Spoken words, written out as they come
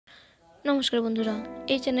নমস্কার বন্ধুরা,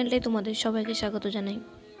 এই চ্যানেলটায় তোমাদের সবাইকে স্বাগত জানাই।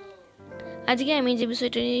 আজকে আমি যে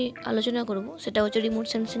বিষয়টা নিয়ে আলোচনা করব সেটা হচ্ছে রিমোট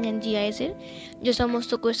সেন্সিং অ্যান্ড জিআইএস এর যে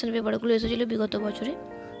সমস্ত কোয়েশ্চেন পেপারগুলো এসেছিল বিগত বছরে,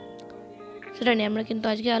 সেটা নিয়ে আমরা কিন্তু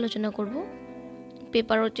আজকে আলোচনা করব।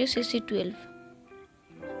 পেপার হচ্ছে CC12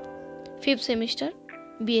 5th semester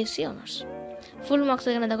BSc honours. Full marks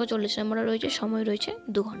এখানে দেখো 40 নম্বরে রয়েছে, সময় রয়েছে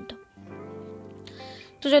 2 ঘন্টা।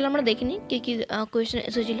 তো চলো আমরা দেখিনি কী কী কোয়েশ্চেন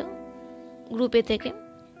এসেছিল গ্রুপ এ থেকে।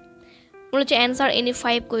 বলেছে answer any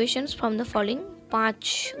 5 questions from the following. 5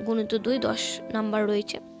 × 2 10 number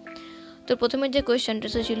রয়েছে। তো প্রথমে যে কোয়েশ্চেনটা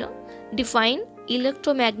এসেছিল ডিফাইন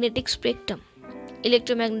ইলেকট্রোম্যাগনেটিক স্পেকট্রাম।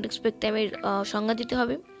 ইলেকট্রোম্যাগনেটিক স্পেকট্রামের সংজ্ঞা দিতে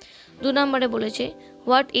হবে। 2 নম্বরে বলেছে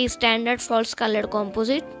what is standard false colour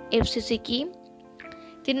composite, FCC কি।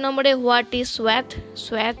 3 নম্বরে হোয়াট ইজ সোয়াথ,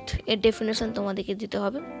 সোয়াথ এর ডেফিনেশন তোমাদেরকে দিতে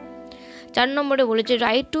হবে। 4 নম্বরে বলেছে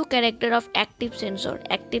right two character of active sensor.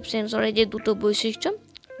 Active সেন্সরের যে দুটো বৈশিষ্ট্য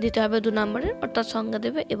দিতে হবে 2 নম্বরের, অর্থাৎ সংজ্ঞা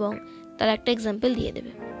দেবে এবং তার একটা এক্সাম্পল দিয়ে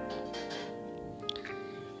দেবে।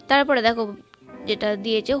 তারপরে দেখো যেটা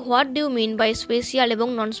দিয়েছে what do you mean by spatial এবং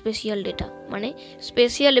নন স্পেশিয়াল ডেটা। মানে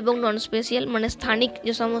স্পেশিয়াল এবং নন স্পেশিয়াল মানে স্থানিক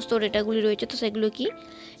যে সমস্ত ডেটাগুলি রয়েছে তো সেগুলো কি,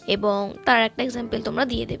 এবং তার একটা এক্সাম্পল তোমরা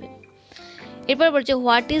দিয়ে দেবে। এরপর বলছে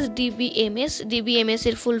হোয়াট ইজ DBMS। DBMS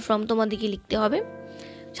এর ফুল ফর্ম তোমাদেরকে লিখতে হবে।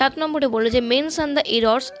 7 নম্বরে বলেছে mention the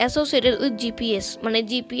errors associated with GPS. মানে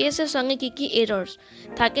জিপিএস এর সঙ্গে কি কি এরর্স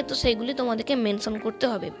থাকে তো সেগুলি তোমাদেরকে মেনশন করতে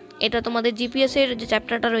হবে। এটা তোমাদের জিপিএস এর যে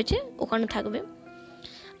চ্যাপ্টারটা রয়েছে ওখানে থাকবে।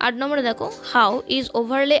 8 নম্বরে দেখো how is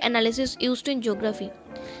overlay analysis used in geography.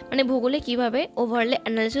 মানে ভূগোলে কিভাবে ওভারলে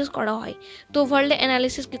অ্যানালিসিস করা হয়। তো ওভারলে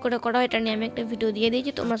অ্যানালিসিস কী করে করা হয় এটা নিয়ে আমি একটা ভিডিও দিয়ে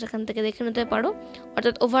দিয়েছি, তোমরা সেখান থেকে দেখে নিতে পারো।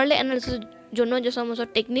 অর্থাৎ ওভারলে অ্যানালিসিসের জন্য যে সমস্ত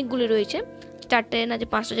টেকনিকগুলি রয়েছে, 4টে না যে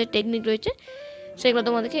 5টা যে টেকনিক রয়েছে সেগুলো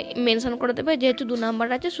তোমাদেরকে মেনশন করে দেবে। যেহেতু 2 নাম্বার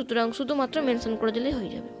আছে সুতরাং শুধুমাত্র মেনশন করে দিলেই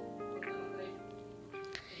হয়ে যাবে।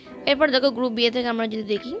 এরপর দেখো গ্রুপ বি থেকে আমরা যদি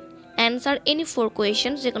দেখি অ্যান্সার এনি 4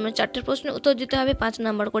 কোয়েশ্চেন, যে কোনো 4টে প্রশ্নের উত্তর দিতে হবে। 5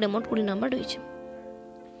 নাম্বার করে মোট 20 নাম্বার রয়েছে।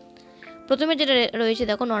 প্রথমে যেটা রয়েছে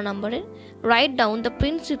দেখো 9 নম্বরের write down the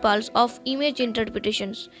principles of image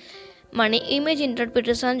interpretations. মানে ইমেজ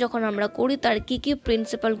ইন্টারপ্রিটেশন যখন আমরা করি তার কী কী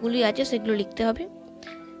প্রিন্সিপালগুলি আছে সেগুলো লিখতে হবে।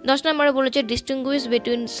 10 নম্বরে বলেছে distinguish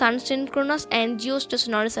between সানসিনক্রোনাস and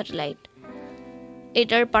geostationary satellite.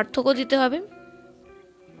 এটার পার্থক্য দিতে হবে।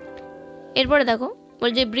 এরপরে দেখো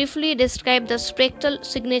বলছে briefly describe the spectral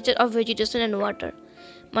signature of vegetation and water.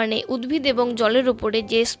 মানে উদ্ভিদ এবং জলের উপরে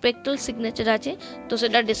যে স্পেকট্রাল সিগনেচার আছে তো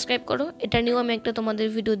সেটা ডেসক্রাইব করো। এটা নিয়েও আমি একটা তোমাদের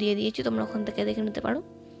ভিডিও দিয়ে দিয়েছি, তোমরা ওখান থেকে দেখে নিতে পারো।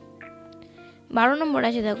 12 নম্বর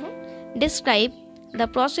আছে দেখো ডেসক্রাইব দ্য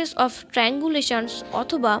প্রসেস অফ ট্রায়াঙ্গুলেশনস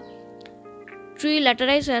অথবা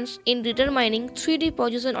ট্রিল্যাটারাইজেশনস in determining 3D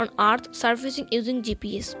position on earth সার্ফেসিং using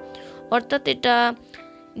GPS. অর্থাৎ এটা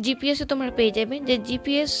জিপিএসে তোমরা পেয়ে যাবে যে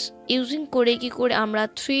জিপিএস ইউজিং করে কি করে আমরা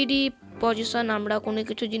 3D পজিশন আমরা কোনো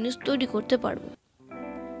কিছু জিনিস তৈরি করতে পারবো।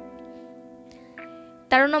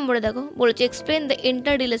 13 নম্বরে দেখো বলেছে explain the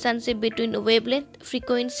inter relationship between wavelength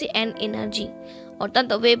frequency and energy. অর্থাৎ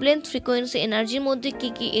ওয়েভলেন্থ ফ্রিকোয়েন্সি এনার্জির মধ্যে কী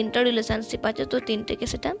কী ইন্টার রিলেশনশিপ আছে তো 3টেকে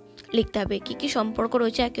সেটা লিখতে হবে, কী কী সম্পর্ক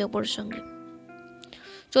রয়েছে একে অপরের সঙ্গে।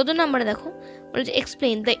 14 নম্বরে দেখো বলেছে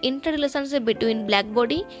explain the inter relationship between black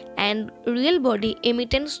body and real body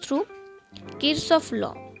এমিটেন্স through কিরচফ ল।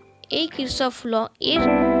 এই কিরচফ ল এর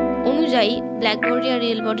অনুযায়ী ব্ল্যাক বডি আর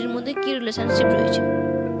রিয়েল বডির মধ্যে কী রিলেশনশিপ রয়েছে।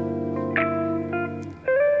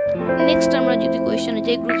 নেক্সট আমরা যদি কোয়েশ্চেনে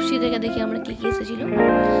যাই গ্রুপ সি থেকে দেখি আমরা কী কী এসেছিল।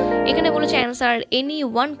 এখানে বলেছে অ্যান্সার এনি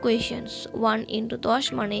 1 কোয়েশ্চেন্স 1 × 10,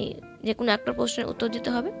 মানে যে কোনো একটা প্রশ্নের উত্তর দিতে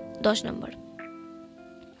হবে 10 নম্বর।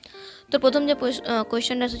 তো প্রথম যে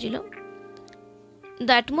কোয়েশ্চেনটা এসেছিল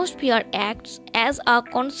the atmosphere acts as a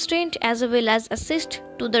constraint as well as assist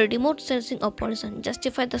to the remote sensing operation,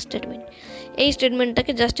 justify the statement. এই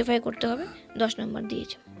স্টেটমেন্টটাকে জাস্টিফাই করতে হবে, 10 নম্বর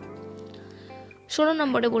দিয়েছে। 16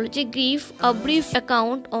 নম্বরে বলেছে give a brief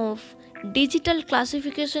account of digital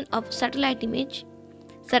classification of satellite image.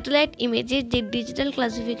 Satellite ইমেজের যে ডিজিটাল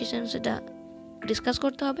ক্লাসিফিকেশন সেটা discuss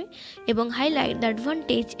করতে হবে এবং highlight the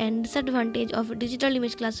advantage and disadvantage of digital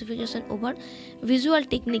image classification over visual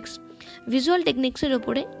techniques. Visual টেকনিক্সের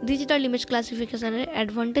ওপরে ডিজিটাল ইমেজ ক্লাসিফিকেশনের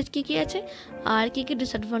অ্যাডভান্টেজ কী কী আছে আর কী কী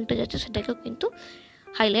ডিসঅ্যাডভান্টেজ আছে সেটাকেও কিন্তু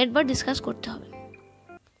হাইলাইট বা ডিসকাস করতে হবে।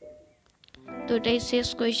 তো এটাই শেষ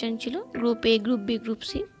কোয়েশ্চেন ছিল গ্রুপ এ, গ্রুপ বি, গ্রুপ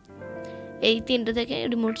সি। এই 3টে থেকে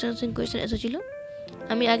রিমোট সেন্সিং কোয়েশ্চেন এসেছিলো।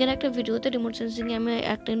 আমি আগের একটা ভিডিওতে রিমোট সেন্সিংয়ে আমি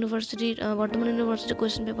একটা ইউনিভার্সিটির বর্ধমান ইউনিভার্সিটির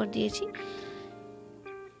কোয়েশ্চেন পেপার দিয়েছি,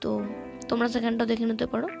 তো তোমরা সেখানটাও দেখে নিতে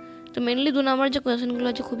পারো। তো মেনলি 2 নম্বর যে কোয়েশ্চেনগুলো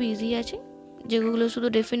আছে খুবই ইজি আছে, যেগুলো শুধু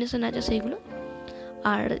ডেফিনেশন আছে সেইগুলো।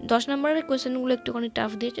 আর 10 নম্বরের কোয়েশ্চেনগুলো একটুখানি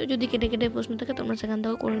টাফ দিয়েছে, যদি কেটে কেটে প্রশ্ন থাকে তোমরা সেখান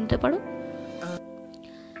থেকেও করে নিতে পারো।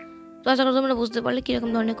 তো আশা করি তোমরা বুঝতে পারলে কীরকম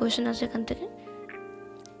ধরনের কোয়েশ্চেন আছে এখান থেকে।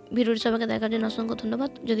 ভিডিওটি সবাইকে দেখার জন্য অসংখ্য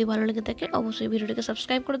ধন্যবাদ। যদি ভালো লেগে থাকে অবশ্যই ভিডিওটিকে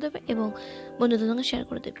সাবস্ক্রাইব করে দেবে এবং বন্ধুদের সঙ্গে শেয়ার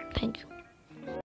করে দেবে। Thank you.